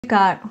We've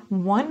got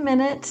 1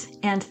 minute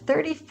and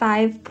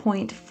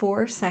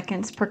 35.4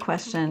 seconds per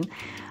question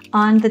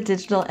on the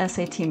digital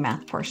SAT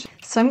math portion.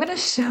 So I'm going to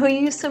show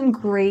you some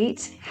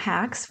great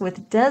hacks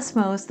with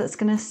Desmos that's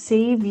going to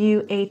save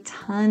you a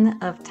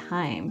ton of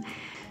time.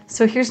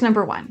 So here's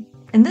number one.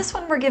 In this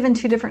one, we're given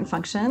two different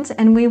functions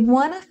and we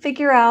want to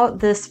figure out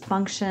this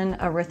function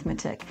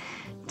arithmetic.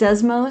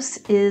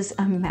 Desmos is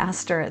a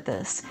master at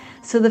this.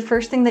 So the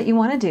first thing that you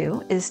want to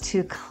do is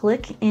to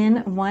click in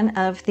one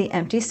of the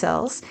empty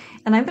cells,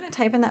 and I'm going to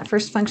type in that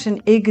first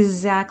function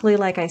exactly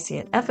like I see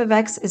it. F of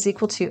x is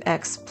equal to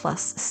x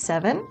plus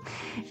 7.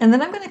 And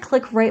then I'm going to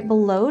click right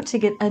below to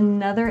get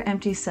another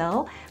empty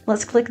cell.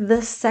 Let's click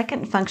the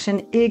second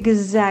function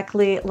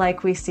exactly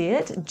like we see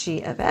it.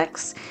 G of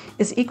x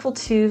is equal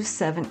to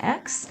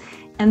 7x.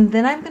 And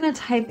then I'm going to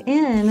type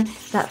in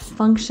that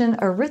function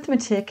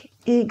arithmetic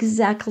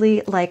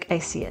exactly like I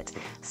see it.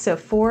 So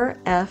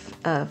 4f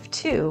of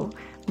 2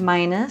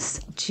 minus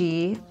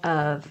g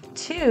of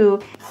 2,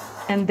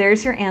 and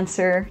there's your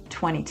answer,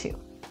 22.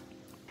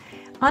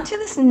 On to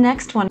this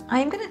next one.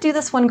 I'm going to do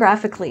this one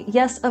graphically.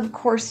 Yes, of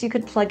course, you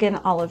could plug in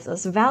all of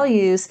those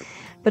values,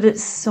 but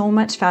it's so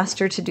much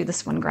faster to do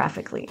this one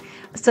graphically.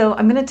 So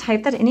I'm going to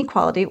type that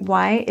inequality.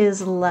 Y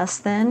is less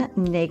than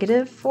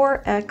negative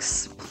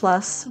 4x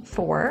plus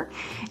 4.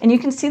 And you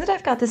can see that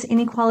I've got this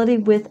inequality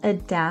with a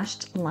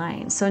dashed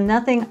line. So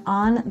nothing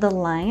on the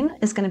line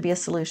is going to be a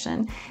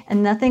solution,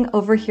 and nothing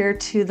over here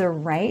to the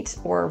right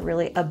or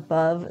really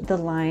above the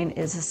line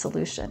is a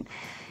solution.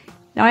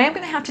 Now I am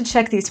going to have to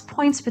check these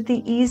points, but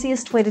the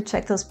easiest way to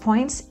check those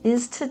points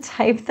is to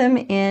type them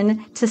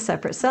in to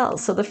separate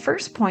cells. So the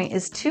first point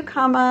is 2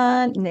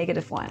 comma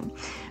negative 1.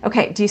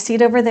 Okay, do you see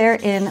it over there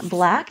in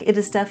black? It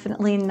is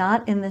definitely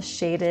not in the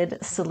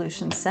shaded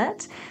solution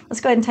set. Let's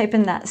go ahead and type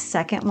in that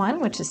second one,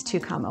 which is 2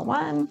 comma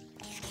 1.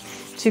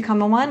 2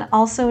 comma 1,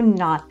 also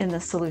not in the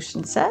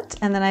solution set.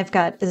 And then I've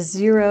got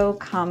 0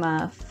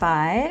 comma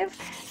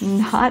 5,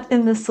 not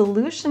in the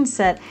solution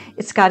set.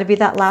 It's got to be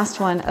that last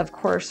one, of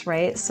course,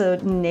 right? So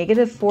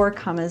negative 4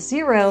 comma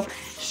 0,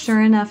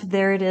 sure enough,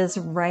 there it is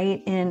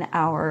right in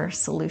our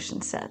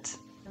solution set.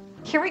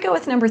 Here we go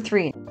with number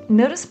 3.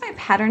 Notice my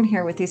pattern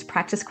here with these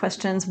practice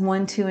questions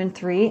 1, 2, and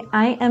 3.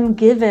 I am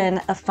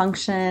given a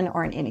function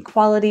or an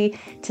inequality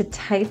to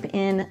type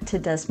in to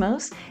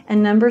Desmos,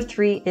 and number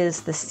 3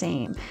 is the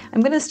same. I'm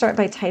going to start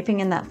by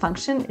typing in that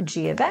function.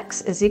 G of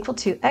x is equal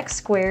to x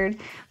squared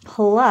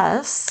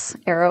plus,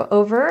 arrow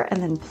over,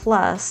 and then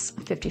plus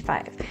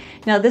 55.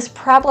 Now this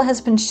parabola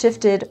has been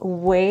shifted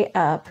way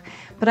up,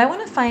 but I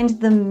want to find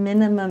the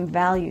minimum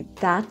value.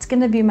 That's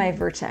going to be my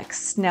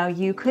vertex. Now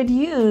you could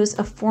use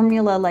a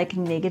formula like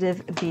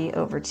negative b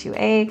over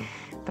 2a,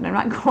 but I'm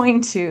not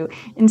going to.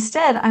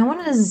 Instead, I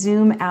want to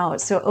zoom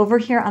out. So over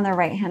here on the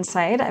right-hand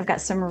side, I've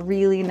got some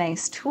really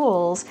nice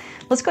tools.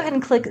 Let's go ahead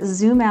and click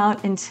zoom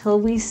out until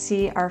we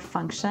see our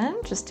function.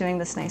 Just doing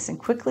this nice and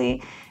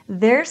quickly.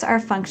 There's our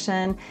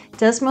function.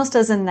 Desmos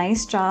does a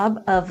nice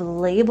job of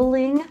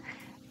labeling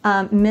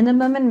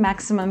minimum and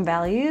maximum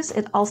values.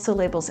 It also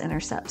labels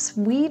intercepts.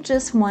 We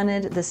just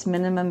wanted this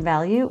minimum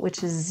value,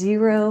 which is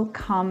 0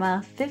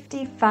 comma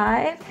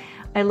 55.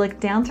 I look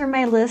down through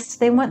my list.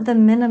 They want the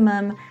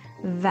minimum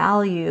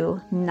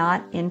value,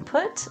 not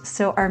input.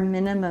 So our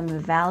minimum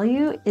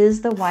value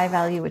is the y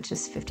value, which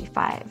is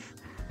 55.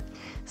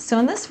 So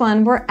in this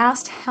one, we're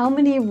asked how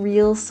many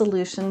real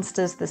solutions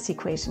does this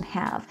equation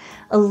have?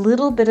 A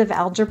little bit of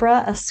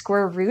algebra, a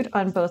square root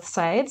on both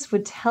sides,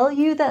 would tell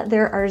you that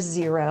there are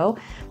 0.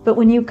 But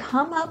when you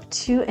come up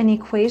to an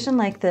equation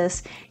like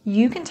this,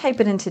 you can type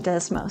it into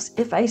Desmos.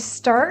 If I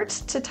start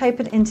to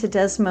type it into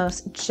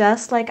Desmos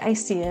just like I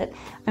see it,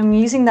 I'm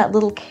using that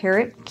little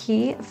caret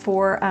key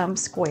for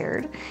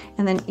squared,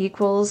 and then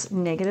equals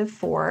negative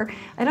 4.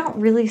 I don't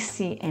really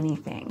see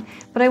anything,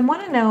 but I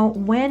want to know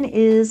when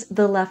is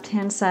the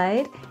left-hand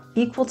side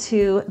equal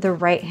to the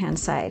right-hand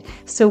side.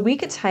 So we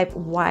could type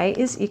y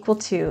is equal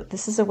to,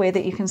 this is a way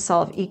that you can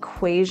solve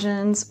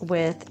equations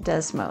with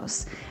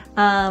Desmos,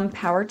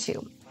 power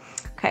 2.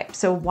 Okay,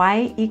 so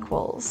y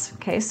equals,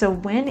 okay, so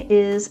when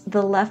is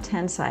the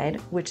left-hand side,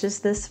 which is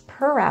this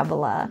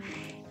parabola,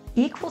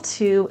 equal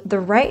to the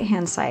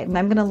right-hand side? And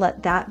I'm going to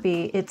let that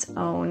be its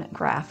own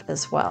graph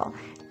as well,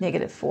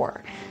 negative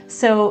 4.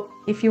 So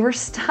if you were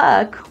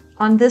stuck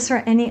on this or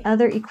any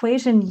other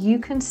equation, you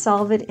can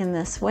solve it in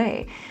this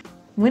way.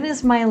 When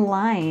is my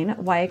line,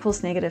 y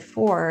equals negative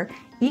 4,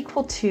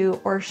 equal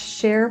to or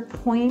share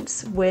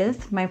points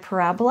with my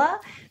parabola?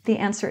 The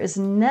answer is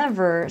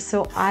never,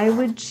 so I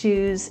would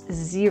choose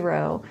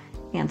 0,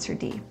 answer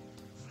D.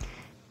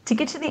 To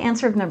get to the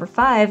answer of number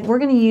 5, we're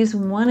going to use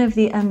one of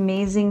the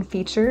amazing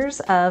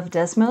features of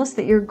Desmos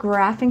that your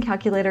graphing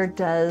calculator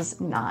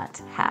does not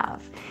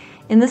have.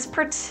 In this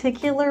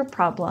particular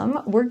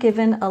problem, we're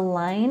given a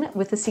line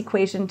with this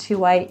equation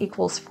 2y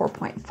equals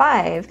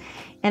 4.5,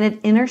 and it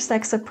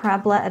intersects a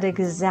parabola at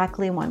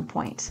exactly 1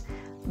 point.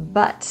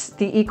 But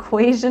the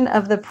equation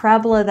of the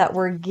parabola that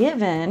we're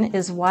given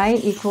is y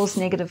equals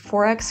negative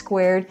 4x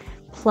squared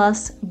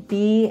plus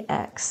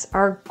bx.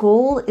 Our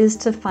goal is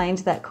to find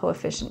that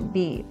coefficient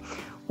b.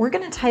 we're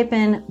going to type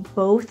in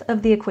both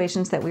of the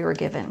equations that we were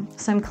given.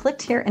 So I'm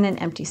clicked here in an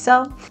empty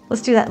cell.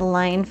 Let's do that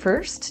line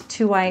first.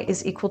 2y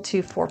is equal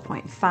to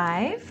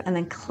 4.5, and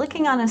then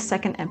clicking on a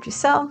second empty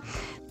cell.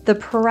 The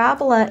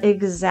parabola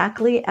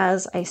exactly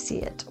as I see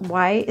it.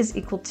 Y is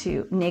equal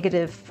to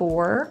negative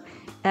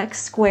 4x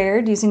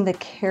squared using the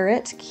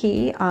caret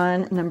key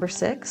on number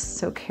 6.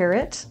 So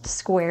caret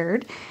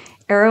squared.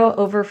 Arrow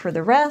over for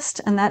the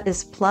rest, and that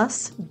is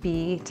plus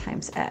b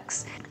times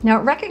x. Now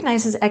it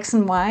recognizes x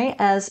and y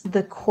as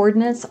the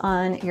coordinates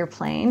on your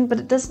plane, but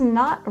it does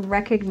not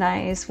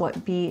recognize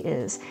what b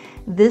is.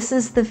 This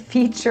is the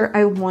feature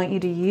I want you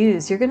to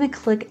use. You're going to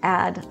click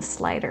add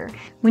slider.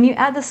 When you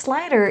add the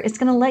slider, it's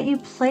going to let you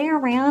play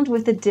around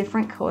with the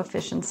different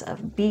coefficients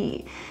of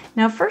b.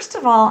 Now, first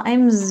of all,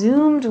 I'm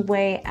zoomed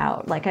way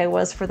out like I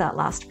was for that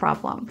last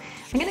problem.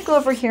 I'm going to go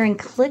over here and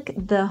click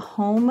the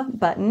home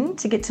button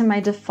to get to my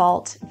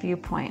default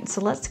viewpoint.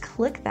 So let's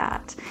click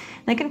that.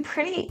 And I can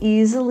pretty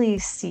easily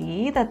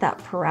see that that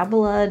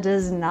parabola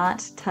does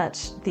not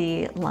touch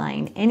the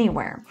line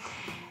anywhere.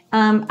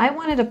 I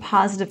wanted a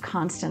positive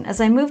constant. As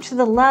I move to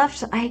the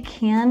left, I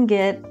can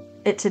get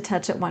it to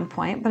touch at one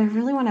point, but I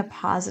really want a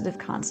positive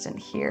constant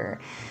here.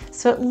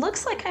 So it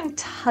looks like I'm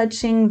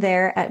touching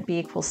there at b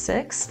equals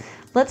 6.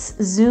 Let's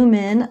zoom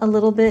in a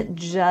little bit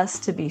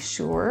just to be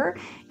sure.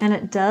 And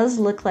it does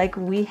look like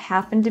we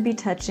happen to be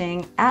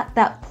touching at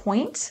that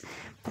point,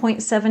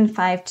 0.75,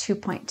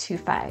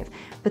 2.25.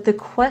 But the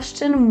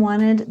question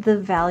wanted the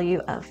value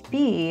of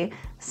b,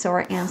 so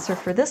our answer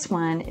for this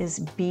one is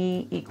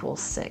b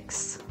equals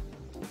 6.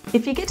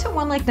 If you get to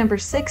one like number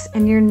 6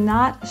 and you're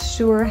not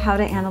sure how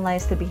to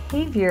analyze the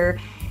behavior,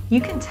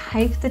 you can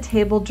type the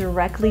table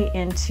directly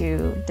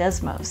into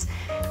Desmos.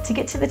 To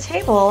get to the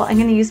table, I'm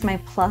going to use my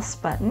plus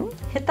button,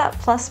 hit that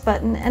plus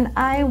button, and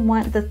I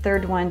want the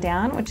third one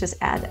down, which is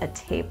add a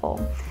table.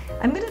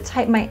 I'm going to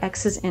type my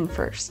x's in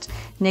first.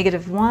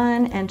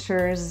 -1,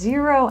 enter,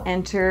 0,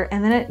 enter,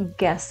 and then it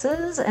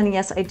guesses, and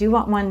yes, I do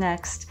want 1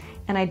 next,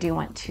 and I do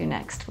want 2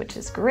 next, which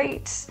is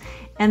great.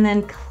 And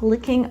then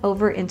clicking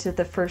over into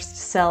the first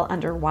cell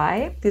under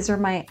y, these are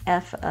my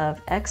f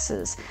of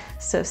x's.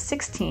 So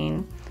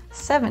 16,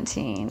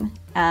 17,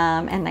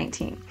 and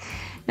 19.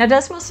 Now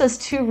Desmos does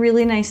 2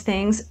 really nice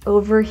things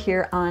over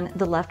here on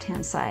the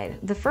left-hand side.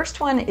 The first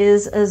one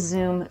is a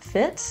zoom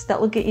fit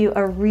that will get you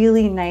a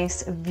really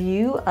nice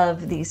view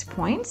of these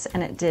points,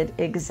 and it did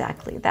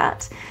exactly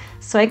that.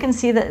 So I can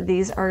see that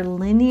these are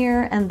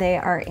linear and they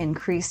are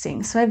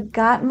increasing. So I've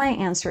got my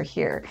answer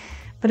here.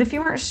 But if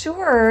you weren't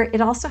sure, it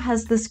also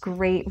has this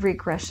great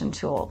regression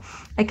tool.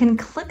 I can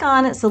click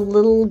on, it's a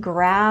little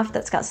graph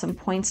that's got some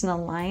points and a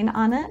line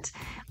on it.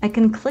 I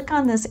can click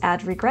on this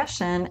add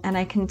regression and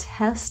I can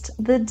test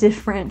the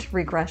different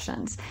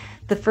regressions.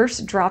 The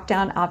first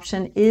drop-down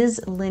option is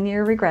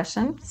linear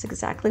regression. It's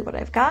exactly what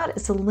I've got.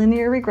 It's a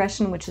linear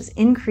regression, which is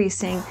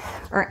increasing.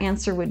 Our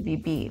answer would be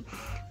B.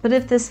 But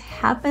if this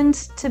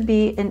happens to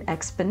be an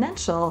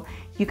exponential,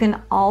 you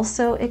can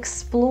also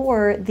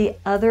explore the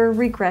other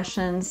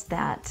regressions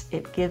that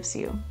it gives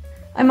you.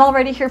 I'm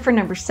already here for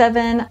number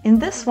 7. In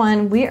this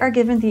one, we are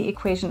given the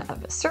equation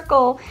of a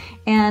circle,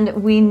 and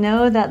we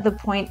know that the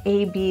point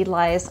AB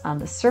lies on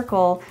the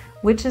circle,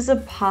 which is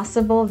a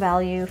possible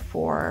value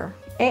for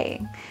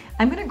A.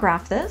 I'm going to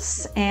graph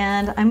this,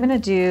 and I'm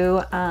going to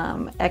do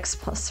x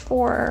plus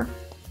 4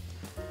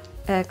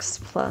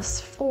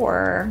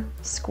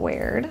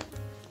 squared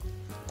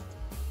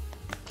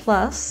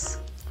plus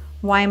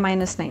y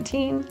minus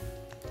 19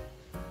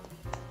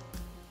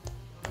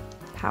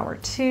 power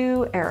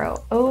 2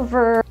 arrow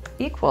over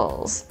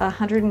equals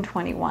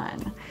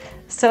 121.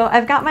 So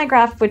I've got my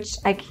graph, which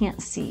I can't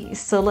see.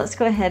 So let's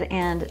go ahead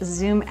and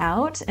zoom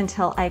out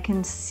until I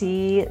can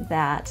see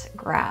that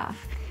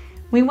graph.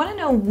 We want to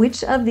know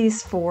which of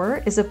these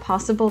 4 is a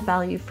possible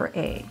value for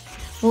A.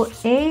 Well,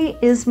 A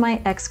is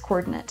my x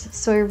coordinate,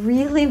 so I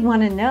really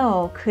want to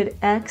know, could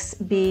x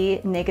be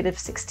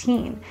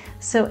 -16?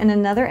 So in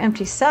another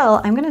empty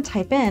cell, I'm going to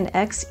type in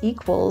x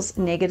equals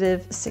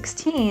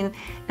 -16,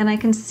 and I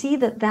can see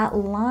that that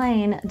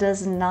line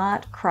does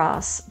not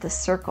cross the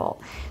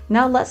circle.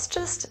 Now let's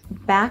just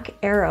back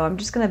arrow. I'm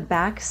just going to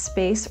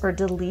backspace or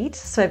delete,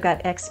 so I've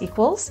got x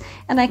equals,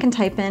 and I can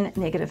type in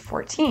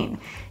 -14.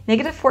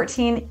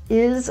 -14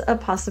 is a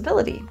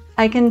possibility.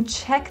 I can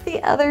check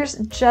the others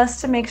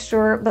just to make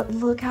sure, but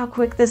look how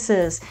quick this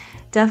is.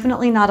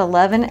 Definitely not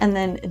 11, and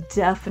then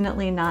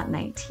definitely not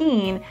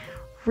 19.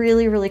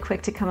 Really, really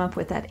quick to come up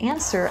with that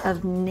answer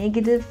of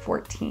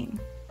 -14.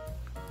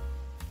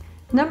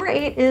 Number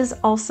 8 is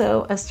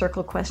also a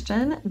circle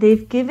question.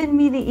 They've given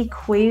me the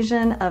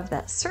equation of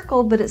that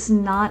circle, but it's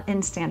not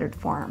in standard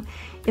form.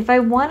 If I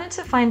wanted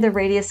to find the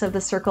radius of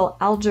the circle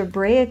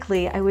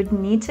algebraically, I would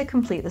need to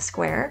complete the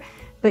square.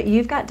 But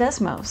you've got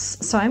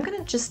Desmos, so I'm going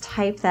to just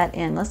type that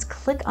in. Let's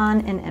click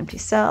on an empty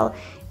cell,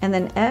 and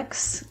then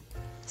x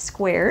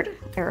squared,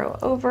 arrow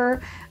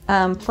over,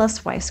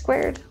 plus y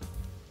squared,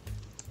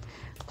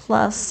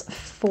 plus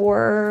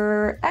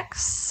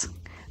 4x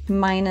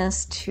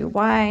minus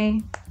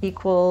 2y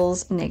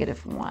equals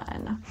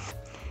 -1.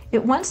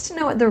 It wants to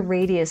know what the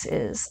radius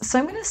is. So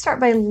I'm going to start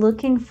by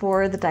looking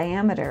for the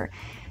diameter.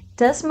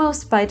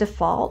 Desmos by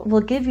default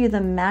will give you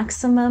the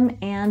maximum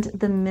and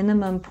the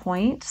minimum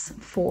points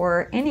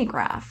for any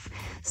graph.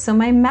 So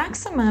my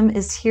maximum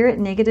is here at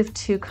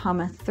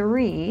 -2,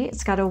 3.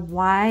 It's got a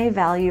y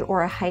value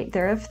or a height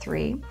there of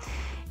 3.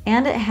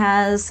 And it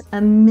has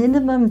a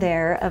minimum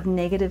there of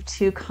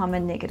 -2,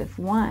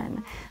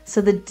 -1.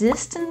 So the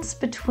distance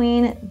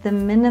between the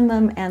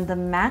minimum and the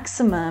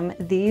maximum,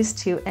 these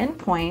two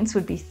endpoints,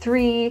 would be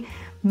 3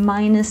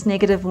 minus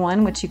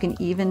 -1, which you can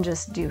even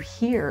just do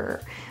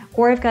here.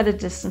 Or I've got a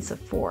distance of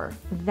 4.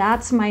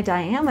 That's my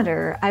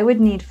diameter. I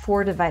would need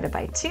 4 divided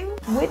by 2,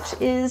 which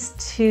is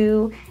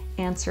 2,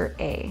 answer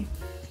A.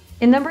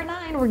 In number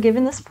 9, we're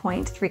given this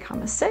point,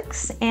 3,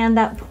 6, and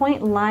that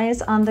point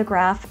lies on the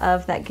graph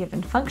of that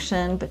given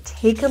function, but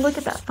take a look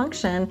at that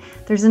function.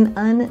 There's an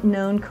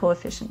unknown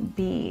coefficient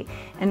b,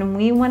 and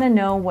we want to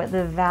know what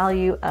the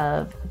value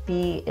of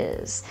b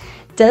is.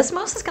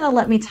 Desmos is going to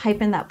let me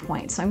type in that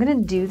point, so I'm going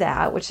to do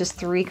that, which is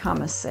 3,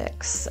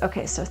 6.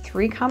 Okay, so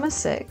 3,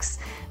 6.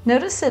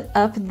 Notice it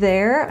up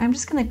there. I'm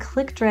just going to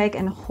click, drag,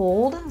 and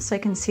hold so I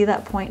can see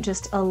that point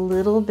just a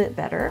little bit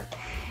better.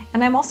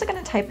 And I'm also going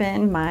to type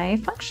in my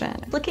function.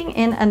 Looking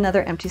in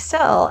another empty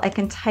cell, I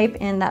can type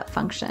in that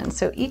function.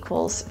 So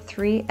equals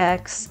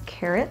 3x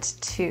caret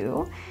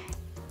 2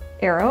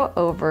 arrow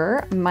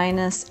over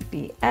minus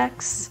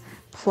bx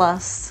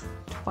plus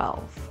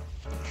 12.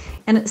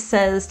 And it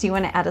says, do you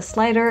want to add a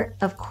slider?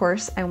 Of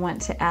course, I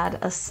want to add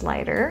a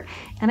slider.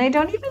 And I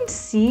don't even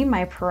see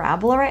my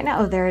parabola right now.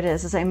 Oh, there it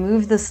is. As I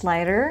move the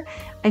slider,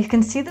 I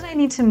can see that I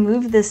need to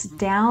move this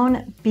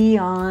down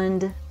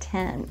beyond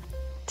 10.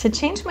 To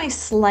change my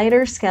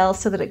slider scale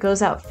so that it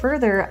goes out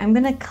further, I'm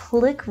going to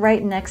click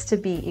right next to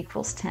b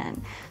equals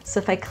 10. So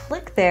if I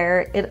click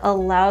there, it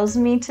allows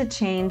me to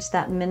change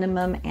that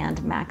minimum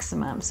and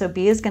maximum. So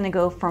b is going to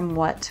go from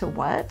what to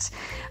what?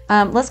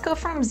 Let's go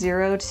from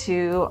 0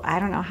 to, I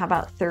don't know, how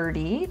about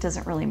 30?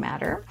 Doesn't really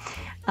matter.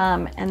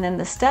 And then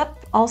the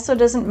step also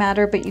doesn't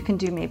matter, but you can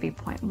do maybe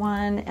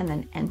 0.1 and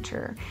then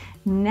enter.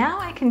 Now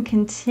I can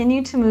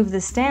continue to move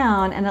this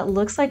down, and it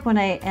looks like when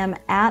I am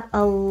at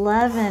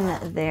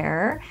 11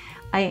 there,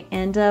 I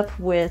end up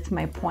with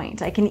my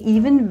point. I can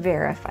even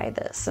verify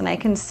this, and I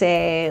can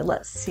say,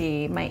 let's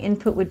see, my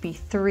input would be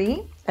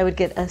 3. I would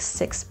get a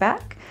 6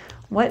 back.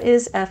 What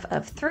is f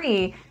of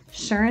 3?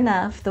 Sure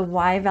enough, the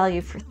y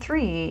value for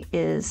 3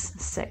 is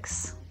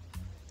 6.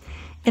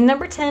 In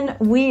number 10,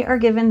 we are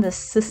given the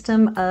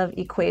system of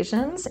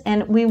equations,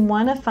 and we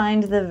want to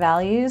find the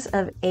values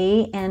of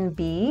a and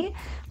b.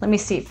 Let me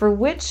see, for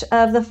which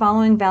of the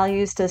following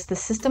values does the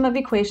system of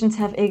equations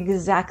have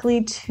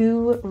exactly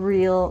 2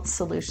 real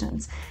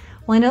solutions?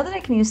 Well, I know that I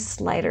can use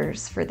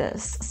sliders for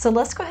this. So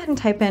let's go ahead and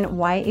type in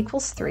y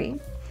equals 3.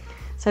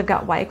 So I've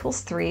got y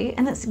equals 3,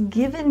 and it's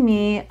given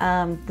me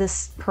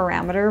this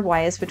parameter,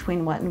 y is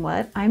between what and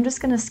what. I'm just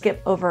going to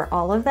skip over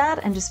all of that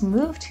and just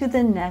move to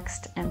the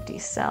next empty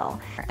cell.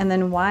 And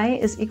then y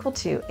is equal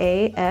to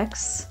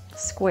ax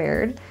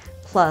squared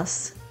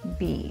plus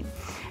b.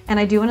 And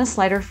I do want a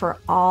slider for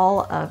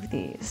all of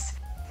these.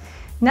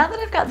 Now that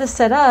I've got this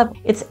set up,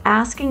 it's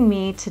asking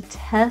me to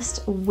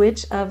test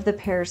which of the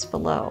pairs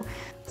below.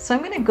 So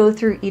I'm going to go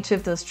through each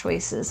of those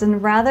choices,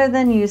 and rather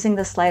than using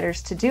the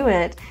sliders to do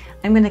it,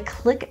 I'm going to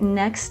click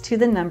next to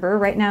the number.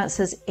 Right now it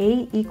says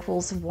a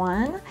equals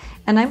 1,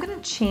 and I'm going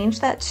to change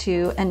that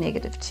to a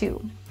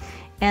 -2.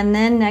 And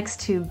then next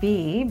to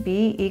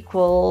b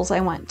equals, I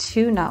want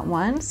 2, not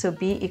 1, so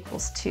b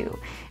equals 2.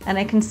 And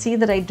I can see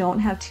that I don't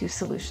have 2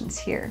 solutions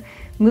here.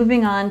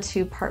 Moving on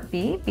to part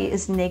b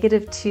is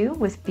 -2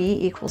 with b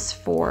equals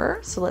 4.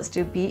 So let's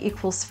do b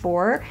equals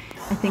 4.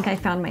 I think I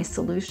found my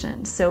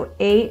solution. So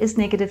a is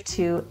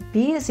 -2,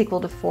 b is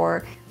equal to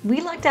 4. We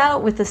lucked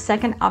out with the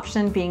second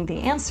option being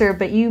the answer,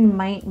 but you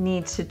might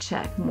need to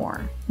check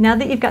more. Now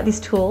that you've got these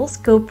tools,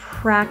 go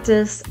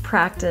practice,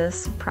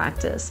 practice,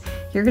 practice.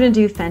 You're going to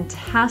do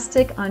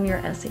fantastic on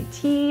your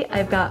SAT.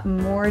 I've got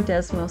more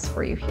Desmos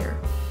for you here.